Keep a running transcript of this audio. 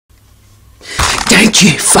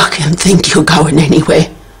you fucking think you're going anywhere?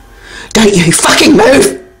 Don't you fucking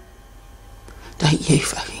move! Don't you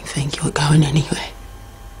fucking think you're going anywhere?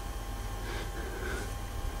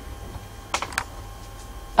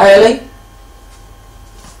 Early?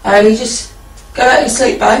 Early, just go back to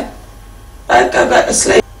sleep, babe. Babe, go back to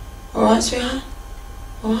sleep. Alright, sweetheart?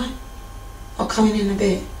 Alright? I'll come in a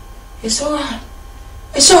bit. It's alright.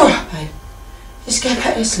 It's alright, babe. Just go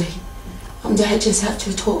back to sleep. I'm Dad, just have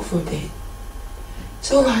to talk for a bit.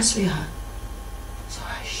 It's alright, sweetheart. It's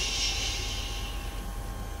alright, shh.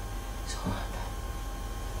 It's alright, babe.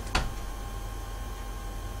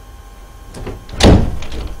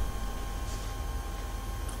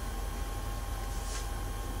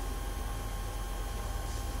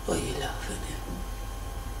 What are you laughing at?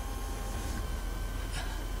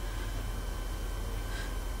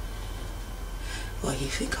 What do you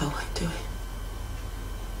think I won't do it?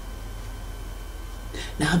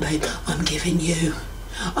 Now, babe, I'm giving you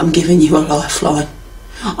a lifeline.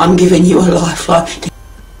 I'm giving you a lifeline.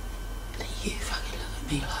 Don't you fucking look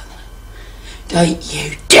at me like that. Don't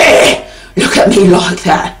you dare look at me like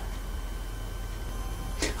that.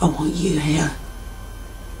 I want you here.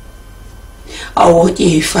 I want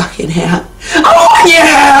you fucking here. I want you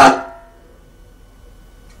here.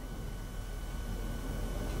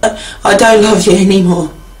 I don't love you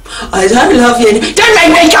anymore. I don't love you anymore. Don't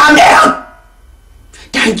make me calm down.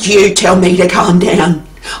 Don't you tell me to calm down.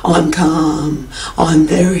 I'm calm. I'm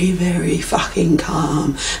very, very fucking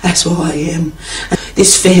calm. That's what I am.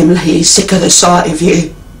 This family is sick of the sight of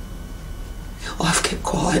you. I've kept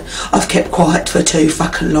quiet. I've kept quiet for too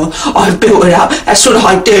fucking long. I've built it up. That's what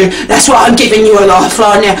I do. That's why I'm giving you a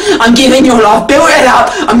lifeline now. I'm giving you a life. Build it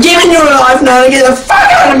up. I'm giving you a life now. Get the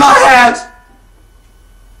fuck out of my house.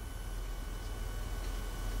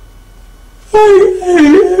 I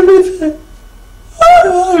hate everything.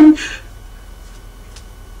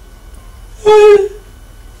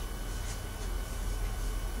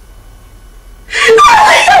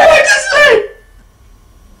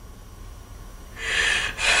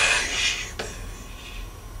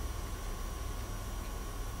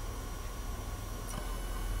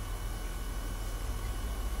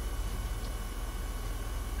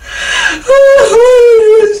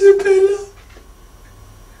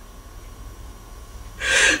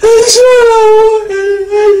 That's what I wanted.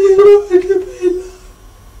 I just wanted to be loved.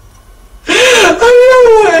 I don't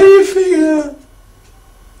want anything else.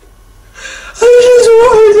 I just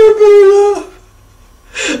wanted to be loved.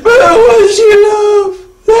 But I want you love.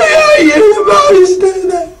 They hate you the most, don't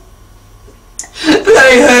they?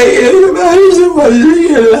 They hate you the most and want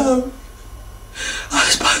you love. I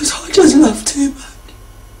suppose I just love too much.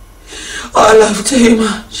 I love too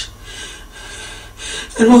much.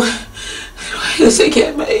 And why does it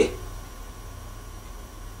get me?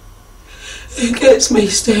 It gets me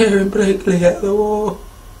staring blankly at the wall.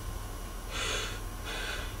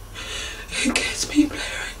 It gets me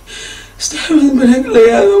staring blankly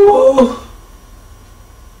at the wall.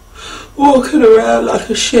 Walking around like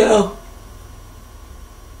a shell.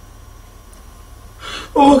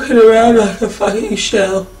 Walking around like a fucking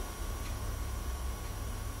shell.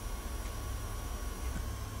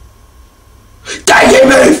 Don't you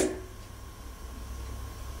move!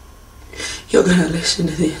 You're gonna listen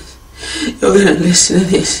to this. You're gonna listen to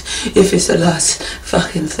this if it's the last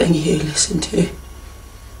fucking thing you listen to. Don't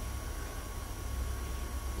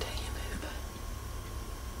you move, babe.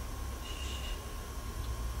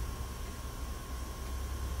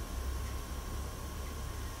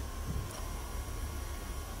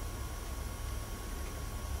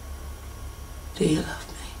 Do you love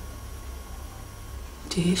me?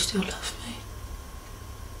 Do you still love me?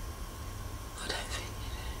 I don't think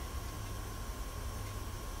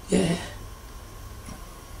you do. Yeah.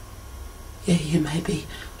 Yeah, you may be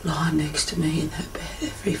lying next to me in that bed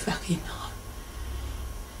every fucking night.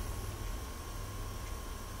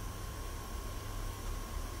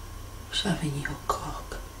 Shoving your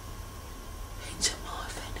cock into my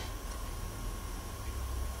venom.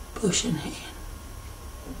 Pushing it in.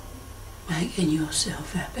 Making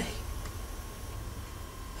yourself happy.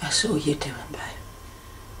 That's all you're doing, babe.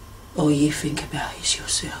 All you think about is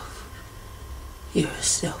yourself. You're a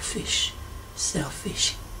selfish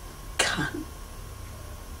cunt.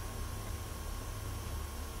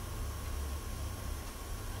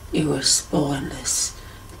 You're a spineless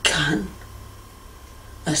cunt.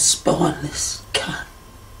 A spineless cunt.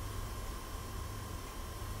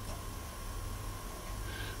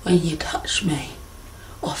 When you touch me,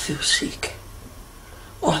 I feel sick.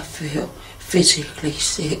 I feel physically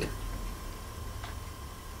sick.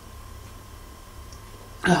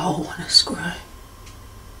 I want to scream.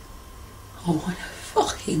 I want to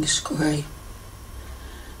fucking scream.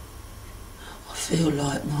 I feel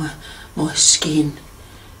like my skin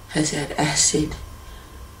has had acid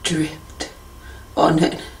dripped on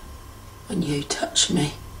it when you touch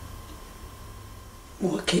me.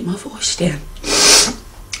 Will I keep my voice down?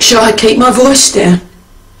 Should I keep my voice down?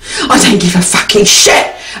 I don't give a fucking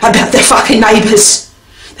shit about the fucking neighbours.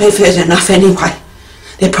 They've heard enough anyway.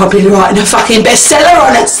 They're probably writing a fucking bestseller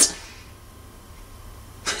on us.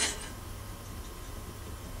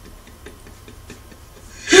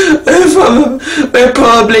 We're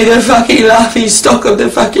probably the fucking laughing stock of the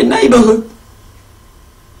fucking neighbourhood.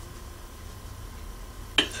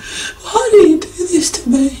 Why do you do this to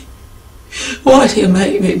me? Why do you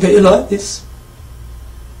make me be like this?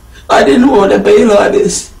 I didn't want to be like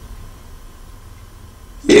this.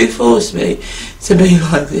 You forced me to be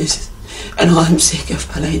like this, and I'm sick of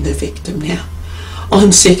playing the victim now.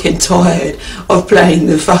 I'm sick and tired of playing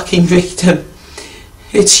the fucking victim.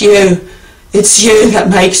 It's you. It's you that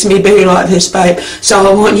makes me be like this, babe. So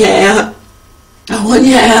I want you out. I want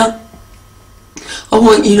you out. I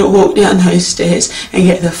want you to walk down those stairs and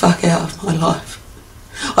get the fuck out of my life.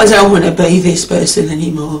 I don't want to be this person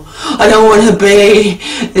anymore. I don't want to be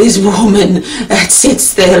this woman that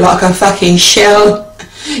sits there like a fucking shell.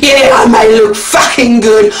 Yeah, I may look fucking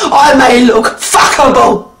good. I may look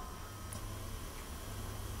fuckable.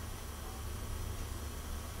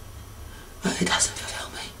 But it doesn't fulfill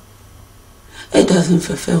me. It doesn't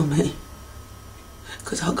fulfill me.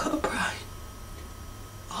 Because I've got a brain.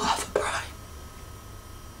 I have a brain.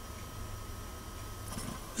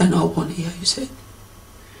 And I want to use it.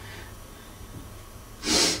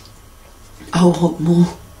 I want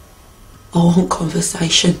more. I want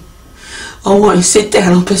conversation. I want to sit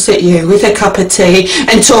down opposite you with a cup of tea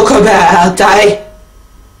and talk about our day.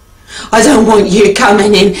 I don't want you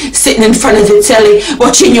coming in, sitting in front of the telly,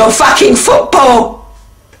 watching your fucking football.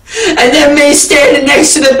 And then me standing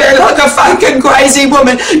next to the bed like a fucking crazy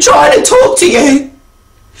woman trying to talk to you.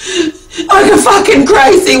 Like a fucking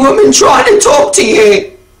crazy woman trying to talk to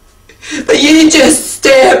you. But you just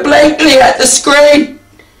stare blankly at the screen.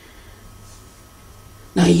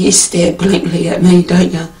 No, you stare blankly at me,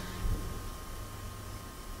 don't you?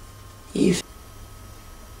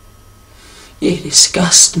 You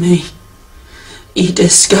disgust me. You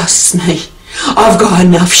disgust me. I've got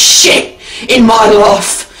enough shit in my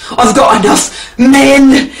life. I've got enough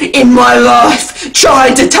men in my life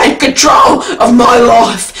trying to take control of my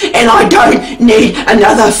life, and I don't need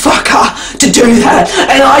another fucker to do that.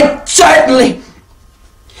 And I certainly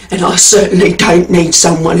don't need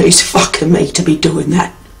someone who's fucking me to be doing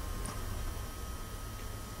that.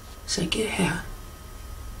 So get out.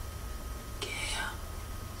 Get out.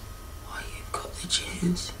 While you've got the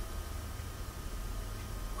chance.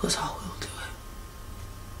 Because I will do it.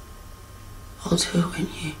 I'll do it when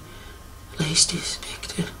you least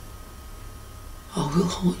expect it. I will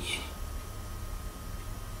haunt you.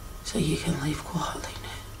 So you can leave quietly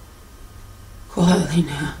now. Quietly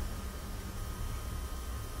now.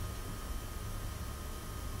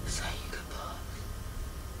 Say your goodbyes.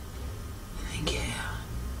 And then get out.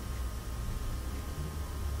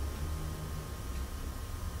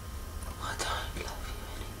 I don't love you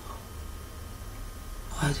anymore.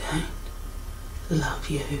 I don't love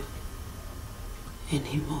you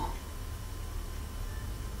anymore.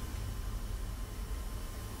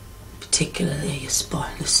 Particularly a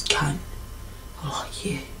spineless cunt like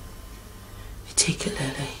you.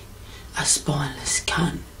 Particularly a spineless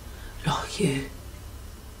cunt like you.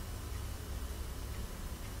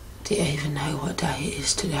 Do you even know what day it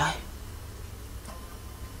is today?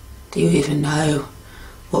 Do you even know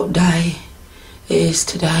what day it is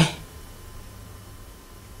today?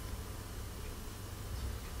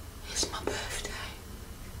 It's my birthday.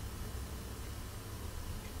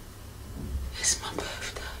 It's my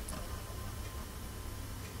birthday.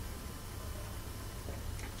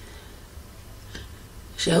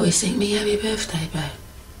 Shall we sing me happy birthday, babe?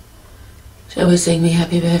 Shall we sing me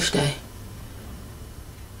happy birthday?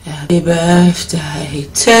 Happy birthday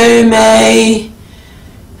to me.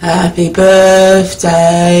 Happy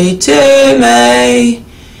birthday to me.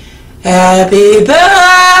 Happy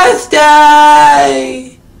birthday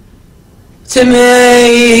to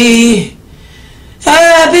me.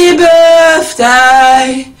 Happy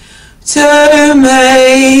birthday to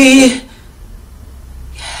me.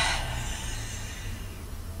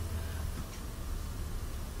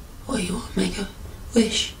 What, you want to make a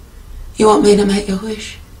wish? You want me to make a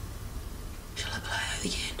wish? Shall I blow out the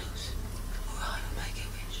candles? Alright, I'll make a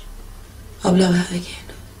wish. I'll blow out the candles.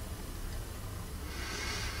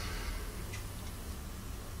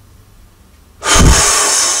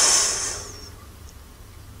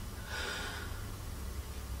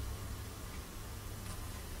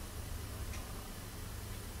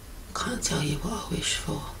 can't tell you what I wish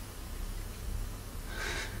for.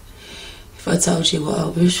 If I told you what I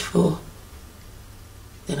wish for,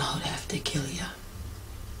 then I would have to kill you.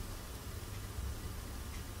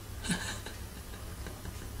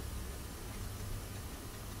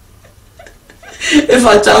 If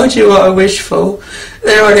I told you what I wish for,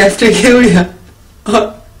 then I'd have to kill you.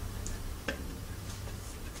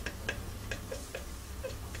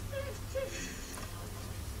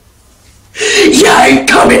 You ain't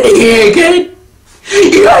coming here again.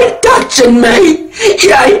 You ain't touching me.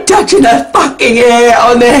 You ain't touching the fucking hair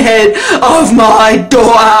on the head of my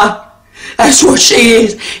daughter. That's what she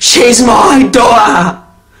is. She's my daughter.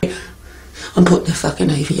 I'm putting the fucking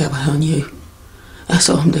AVO out on you. That's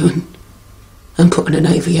what I'm doing. I'm putting an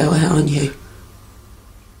AVO out on you.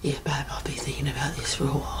 Yeah, babe, I've been thinking about this for a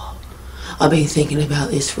while. I've been thinking about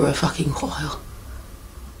this for a fucking while.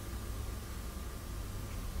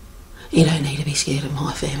 You don't need to be scared of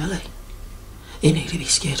my family. You need to be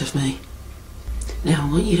scared of me. Now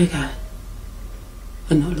I want you to go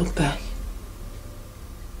and not look back.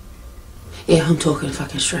 Yeah, I'm talking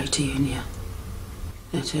fucking straight to you now.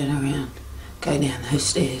 Now turn around, go down those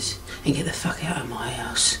stairs and get the fuck out of my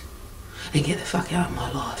house. And get the fuck out of my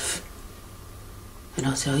life. And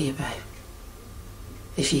I'll tell you, babe,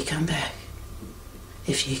 if you come back,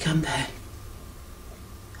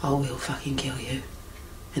 I will fucking kill you.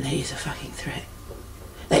 And that is a fucking threat.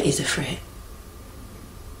 That is a threat.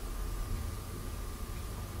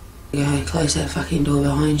 Go, close that fucking door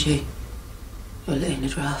behind you. You're letting the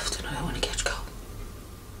draft and I don't want